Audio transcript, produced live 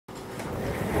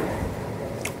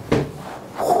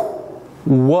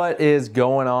What is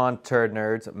going on, Turd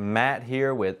Nerds? Matt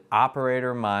here with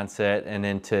Operator Mindset, and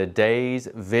in today's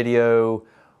video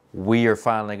we are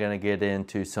finally going to get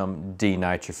into some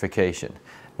denitrification.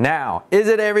 Now, is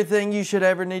it everything you should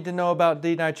ever need to know about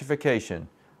denitrification?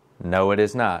 No, it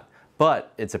is not,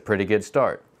 but it's a pretty good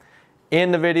start.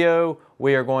 In the video,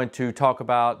 we are going to talk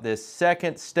about this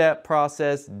second step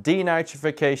process,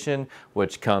 denitrification,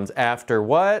 which comes after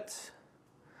what?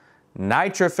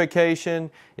 Nitrification.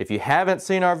 If you haven't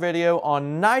seen our video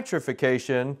on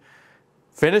nitrification,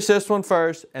 finish this one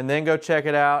first and then go check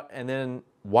it out and then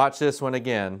watch this one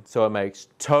again so it makes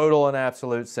total and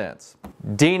absolute sense.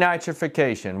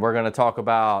 Denitrification, we're going to talk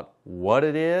about what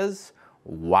it is,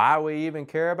 why we even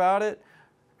care about it,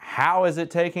 how is it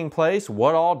taking place,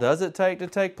 what all does it take to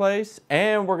take place,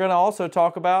 and we're going to also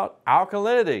talk about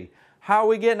alkalinity. How are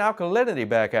we getting alkalinity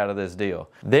back out of this deal?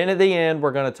 Then at the end,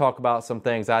 we're going to talk about some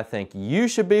things I think you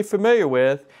should be familiar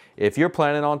with if you're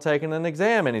planning on taking an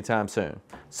exam anytime soon.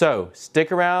 So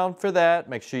stick around for that.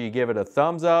 Make sure you give it a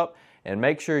thumbs up and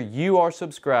make sure you are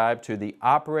subscribed to the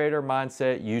Operator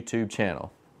Mindset YouTube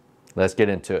channel. Let's get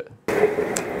into it.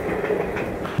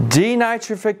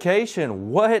 Denitrification,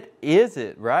 what is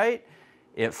it, right?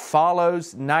 It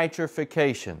follows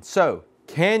nitrification. So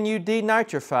can you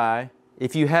denitrify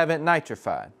if you haven't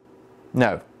nitrified?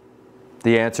 No.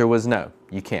 The answer was no,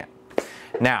 you can't.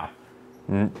 Now,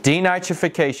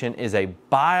 denitrification is a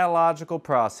biological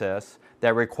process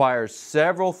that requires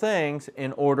several things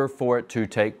in order for it to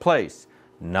take place.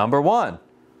 Number one,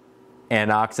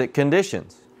 anoxic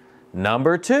conditions.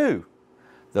 Number two,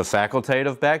 the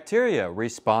facultative bacteria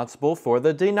responsible for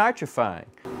the denitrifying.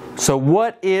 So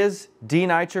what is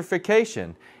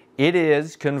denitrification? It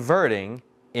is converting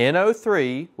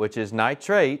NO3, which is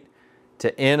nitrate,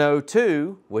 to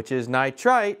NO2, which is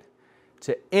nitrite,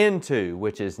 to N2,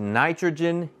 which is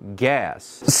nitrogen gas.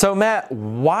 So Matt,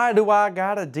 why do I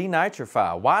gotta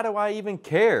denitrify? Why do I even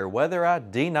care whether I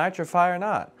denitrify or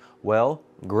not? Well,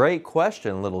 great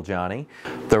question, little Johnny.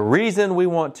 The reason we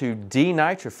want to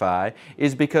denitrify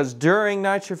is because during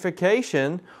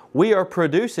nitrification, we are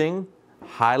producing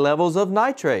high levels of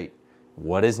nitrate.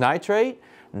 What is nitrate?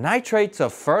 Nitrate's a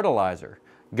fertilizer.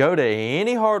 Go to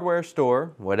any hardware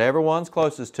store, whatever one's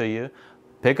closest to you,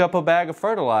 pick up a bag of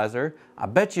fertilizer. I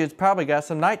bet you it's probably got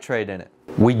some nitrate in it.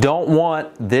 We don't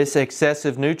want this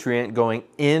excessive nutrient going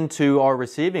into our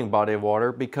receiving body of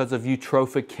water because of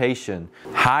eutrophication.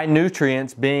 High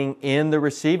nutrients being in the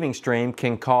receiving stream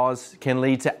can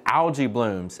lead to algae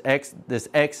blooms, this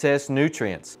excess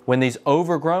nutrients. When these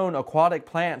overgrown aquatic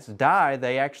plants die,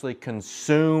 they actually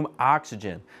consume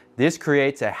oxygen. This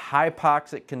creates a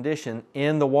hypoxic condition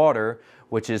in the water,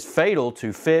 which is fatal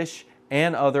to fish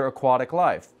and other aquatic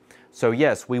life. So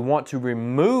yes, we want to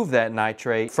remove that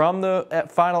nitrate from the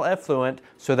final effluent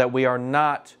so that we are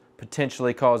not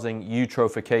potentially causing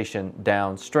eutrophication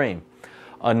downstream.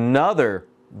 Another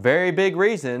very big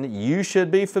reason you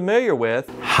should be familiar with,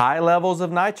 high levels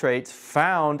of nitrates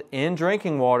found in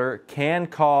drinking water can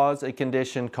cause a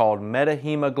condition called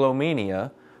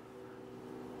metahemoglobemia.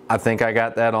 I think I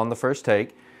got that on the first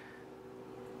take.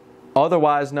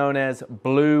 Otherwise known as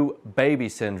blue baby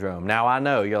syndrome. Now I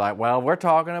know, you're like, well, we're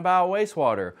talking about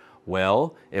wastewater.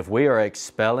 Well, if we are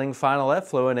expelling final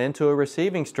effluent into a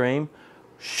receiving stream,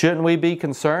 shouldn't we be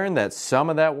concerned that some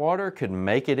of that water could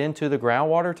make it into the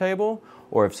groundwater table?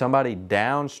 Or if somebody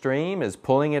downstream is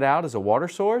pulling it out as a water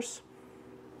source?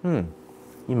 You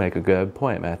make a good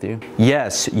point, Matthew.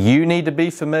 Yes, you need to be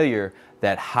familiar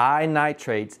that high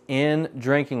nitrates in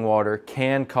drinking water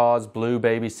can cause blue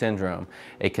baby syndrome,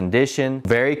 a condition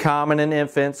very common in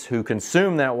infants who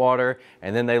consume that water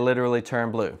and then they literally turn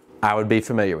blue. I would be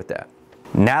familiar with that.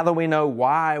 Now that we know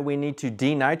why we need to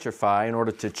denitrify in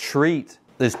order to treat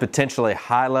this potentially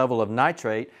high level of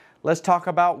nitrate, let's talk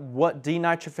about what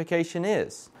denitrification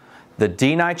is. The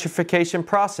denitrification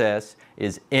process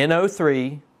is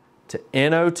NO3 to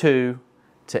NO2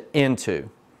 to N2,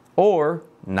 or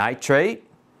nitrate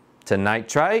to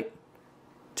nitrite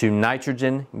to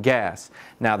nitrogen gas.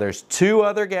 Now there's two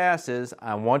other gases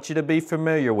I want you to be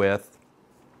familiar with,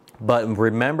 but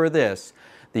remember this,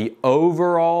 the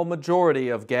overall majority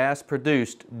of gas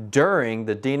produced during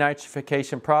the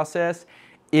denitrification process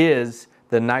is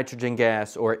the nitrogen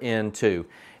gas, or N2.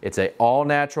 It's an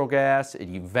all-natural gas. It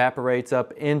evaporates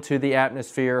up into the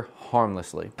atmosphere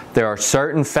harmlessly. There are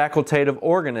certain facultative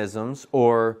organisms,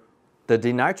 or the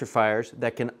denitrifiers,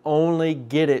 that can only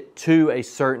get it to a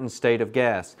certain state of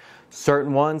gas.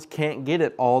 Certain ones can't get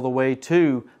it all the way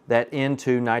to that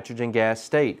N2 nitrogen gas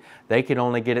state. They can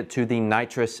only get it to the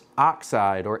nitrous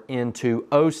oxide, or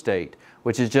N2O state,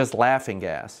 which is just laughing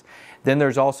gas. Then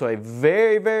there's also a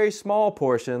very, very small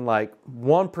portion, like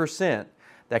 1%,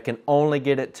 that can only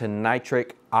get it to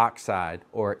nitric oxide,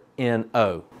 or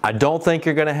NO. I don't think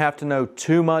you're going to have to know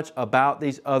too much about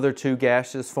these other two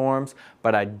gaseous forms,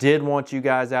 but I did want you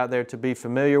guys out there to be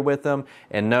familiar with them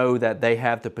and know that they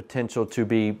have the potential to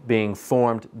be being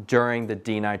formed during the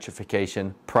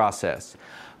denitrification process.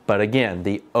 But again,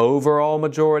 the overall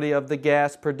majority of the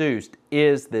gas produced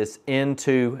is this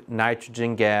N2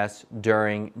 nitrogen gas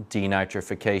during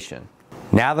denitrification.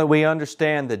 Now that we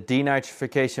understand the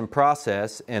denitrification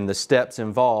process and the steps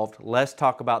involved, let's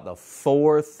talk about the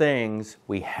 4 things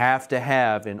we have to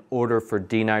have in order for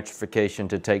denitrification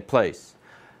to take place.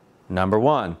 Number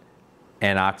 1,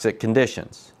 anoxic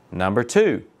conditions. Number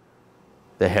 2,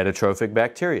 the heterotrophic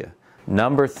bacteria.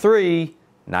 Number 3,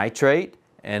 nitrate.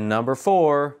 And number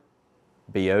 4,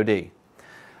 BOD.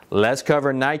 Let's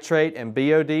cover nitrate and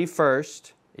BOD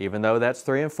first, even though that's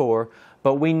 3 and 4,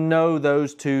 but we know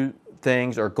those two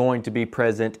things are going to be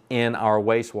present in our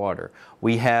wastewater.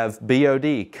 We have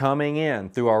BOD coming in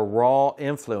through our raw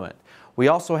influent. We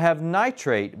also have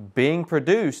nitrate being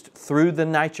produced through the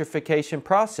nitrification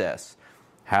process.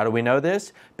 How do we know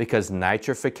this? Because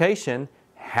nitrification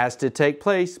has to take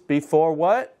place before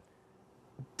what?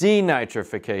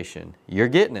 Denitrification. You're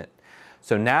getting it.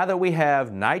 So now that we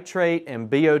have nitrate and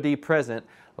BOD present,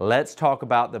 let's talk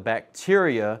about the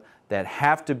bacteria that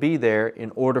have to be there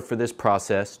in order for this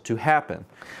process to happen.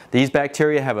 These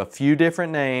bacteria have a few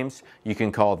different names. You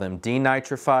can call them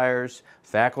denitrifiers,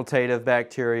 facultative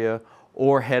bacteria,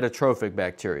 or heterotrophic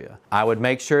bacteria. I would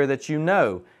make sure that you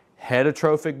know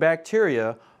heterotrophic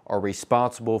bacteria are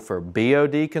responsible for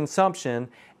BOD consumption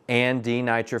and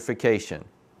denitrification.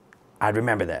 I'd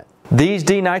remember that. These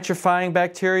denitrifying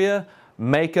bacteria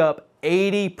make up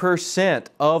 80%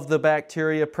 of the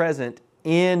bacteria present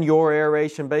in your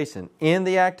aeration basin, in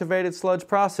the activated sludge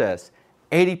process.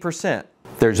 80%.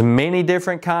 There's many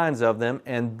different kinds of them,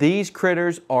 and these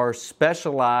critters are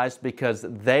specialized because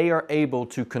they are able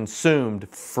to consume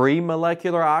free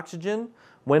molecular oxygen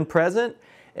when present,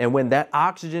 and when that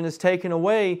oxygen is taken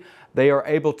away, they are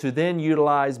able to then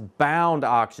utilize bound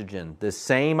oxygen, the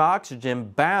same oxygen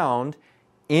bound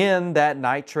in that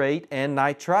nitrate and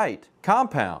nitrite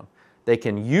compound. They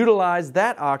can utilize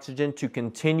that oxygen to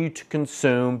continue to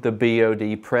consume the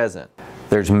BOD present.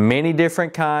 There's many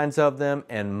different kinds of them,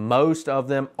 and most of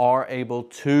them are able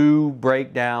to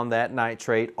break down that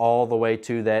nitrate all the way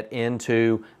to that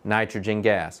N2 nitrogen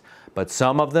gas. But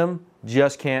some of them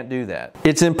just can't do that.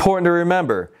 It's important to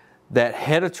remember that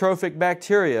heterotrophic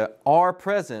bacteria are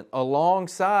present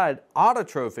alongside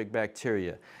autotrophic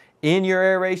bacteria in your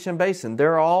aeration basin.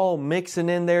 They're all mixing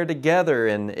in there together,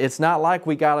 and it's not like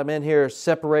we got them in here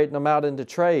separating them out into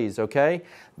trays, okay?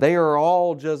 They are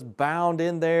all just bound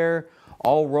in there,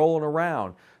 all rolling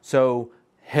around. So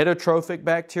heterotrophic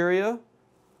bacteria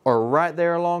are right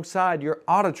there alongside your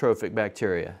autotrophic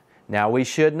bacteria. Now we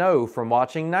should know from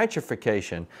watching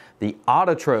nitrification, the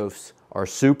autotrophs are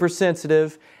super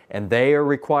sensitive and they are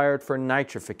required for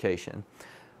nitrification.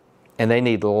 And they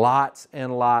need lots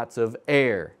and lots of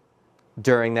air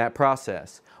during that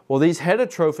process. Well, these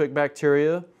heterotrophic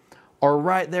bacteria are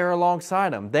right there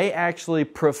alongside them. They actually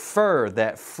prefer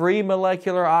that free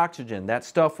molecular oxygen, that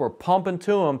stuff we're pumping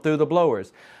to them through the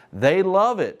blowers. They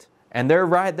love it, and they're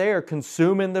right there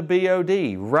consuming the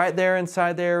BOD, right there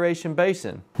inside the aeration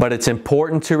basin. But it's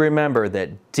important to remember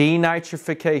that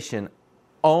denitrification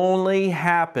only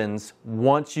happens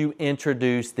once you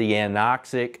introduce the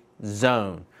anoxic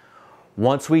zone.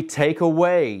 Once we take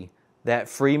away that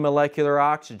free molecular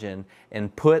oxygen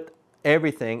and put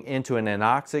everything into an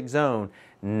anoxic zone,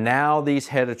 now these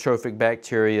heterotrophic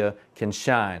bacteria can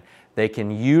shine. They can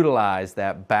utilize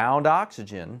that bound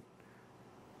oxygen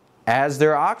as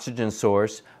their oxygen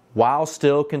source while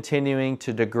still continuing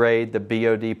to degrade the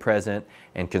BOD present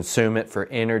and consume it for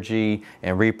energy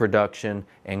and reproduction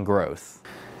and growth.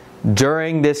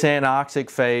 During this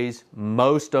anoxic phase,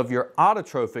 most of your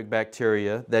autotrophic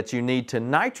bacteria that you need to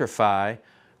nitrify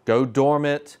go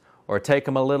dormant or take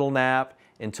them a little nap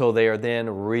until they are then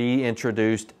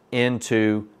reintroduced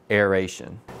into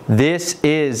aeration. This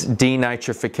is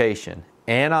denitrification.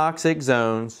 Anoxic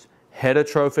zones,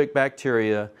 heterotrophic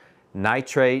bacteria,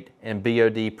 nitrate, and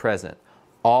BOD present.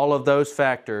 All of those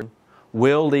factors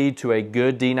will lead to a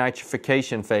good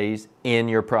denitrification phase in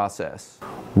your process.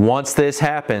 Once this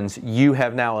happens, you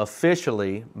have now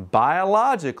officially,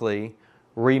 biologically,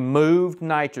 removed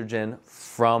nitrogen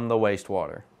from the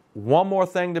wastewater. One more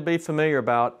thing to be familiar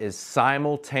about is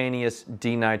simultaneous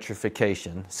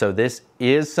denitrification. So this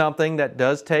is something that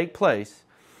does take place.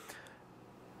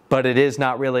 but it is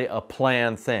not really a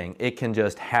planned thing. It can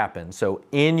just happen. So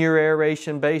in your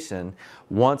aeration basin,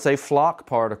 once a floc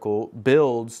particle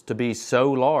builds to be so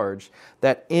large,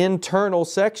 that internal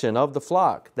section of the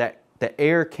floc that the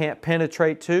air can't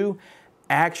penetrate to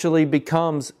actually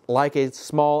becomes like a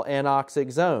small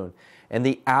anoxic zone. And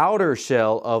the outer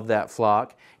shell of that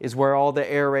floc is where all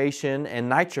the aeration and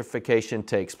nitrification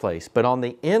takes place. But on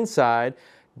the inside,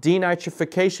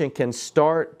 denitrification can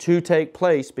start to take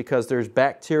place because there's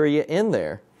bacteria in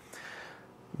there.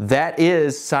 That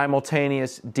is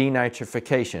simultaneous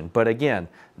denitrification. But again,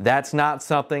 that's not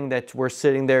something that we're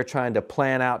sitting there trying to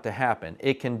plan out to happen.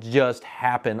 It can just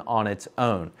happen on its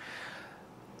own.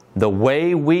 The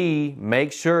way we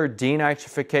make sure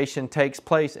denitrification takes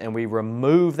place and we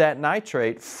remove that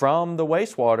nitrate from the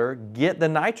wastewater, get the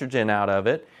nitrogen out of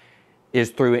it, is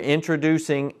through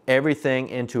introducing everything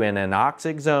into an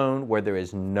anoxic zone where there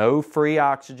is no free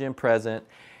oxygen present,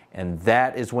 and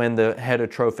that is when the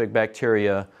heterotrophic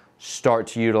bacteria start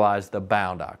to utilize the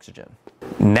bound oxygen.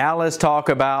 Now let's talk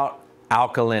about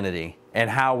alkalinity and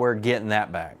how we're getting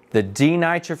that back. The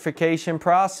denitrification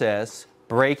process,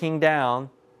 breaking down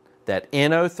that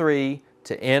NO3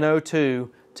 to NO2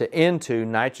 to N2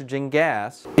 nitrogen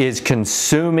gas, is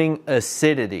consuming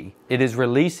acidity. It is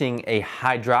releasing a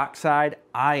hydroxide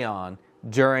ion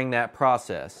during that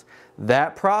process.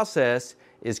 That process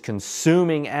is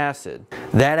consuming acid.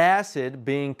 That acid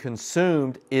being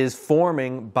consumed is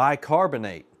forming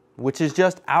bicarbonate, which is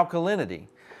just alkalinity.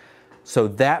 So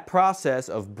that process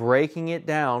of breaking it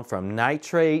down from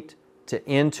nitrate to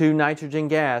N2 nitrogen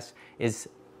gas is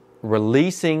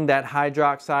releasing that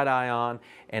hydroxide ion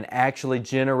and actually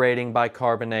generating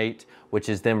bicarbonate, which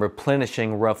is then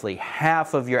replenishing roughly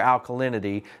half of your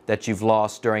alkalinity that you've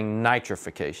lost during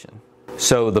nitrification.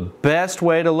 So the best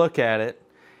way to look at it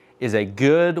is a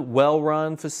good,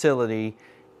 well-run facility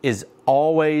is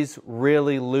always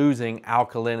really losing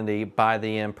alkalinity by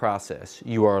the end process.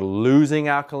 You are losing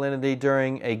alkalinity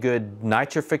during a good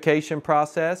nitrification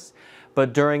process,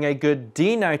 but during a good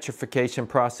denitrification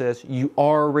process, you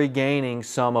are regaining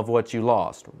some of what you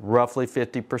lost, roughly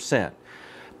 50%.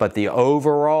 But the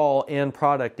overall end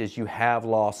product is you have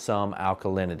lost some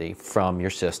alkalinity from your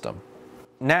system.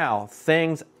 Now,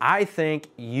 things I think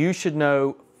you should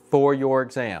know for your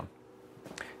exam.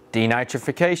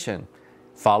 Denitrification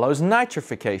follows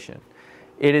nitrification.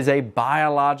 It is a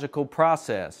biological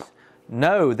process.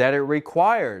 Know that it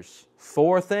requires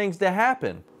 4 things to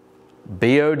happen: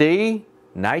 BOD,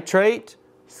 nitrate,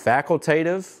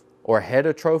 facultative or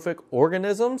heterotrophic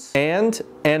organisms, and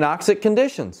anoxic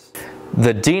conditions.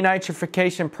 The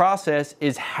denitrification process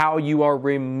is how you are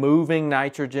removing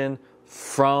nitrogen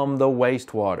from the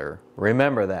wastewater.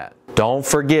 Remember that. Don't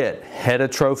forget,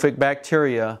 heterotrophic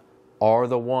bacteria are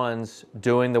the ones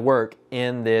doing the work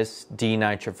in this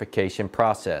denitrification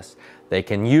process. They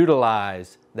can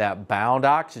utilize that bound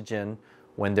oxygen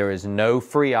when there is no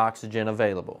free oxygen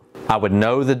available. I would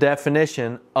know the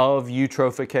definition of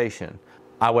eutrophication.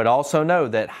 I would also know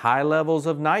that high levels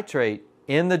of nitrate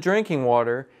in the drinking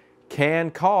water can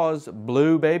cause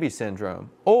blue baby syndrome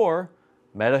or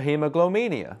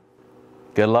metahemoglobemia.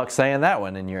 Good luck saying that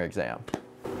one in your exam.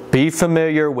 Be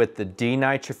familiar with the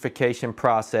denitrification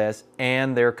process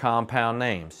and their compound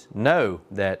names. Know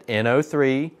that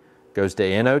NO3 goes to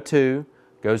NO2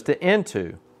 goes to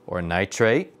N2, or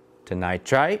nitrate to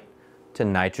nitrite to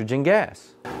nitrogen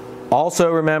gas.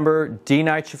 Also remember,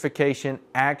 denitrification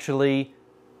actually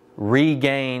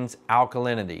regains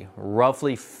alkalinity.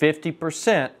 Roughly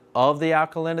 50% of the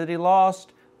alkalinity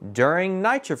lost during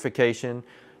nitrification,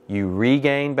 you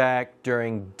regain back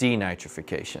during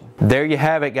denitrification. There you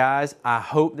have it, guys. I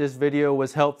hope this video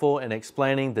was helpful in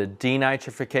explaining the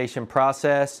denitrification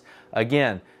process.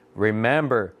 Again,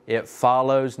 remember, it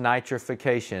follows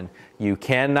nitrification. You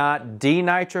cannot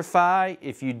denitrify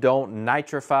if you don't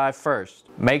nitrify first.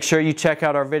 Make sure you check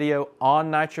out our video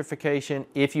on nitrification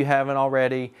if you haven't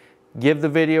already. Give the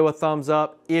video a thumbs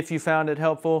up if you found it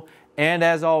helpful. And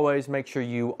as always, make sure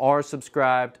you are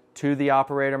subscribed to the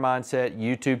Operator Mindset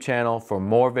YouTube channel for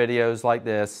more videos like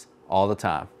this all the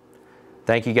time.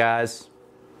 Thank you, guys.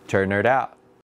 Turd Nerd out.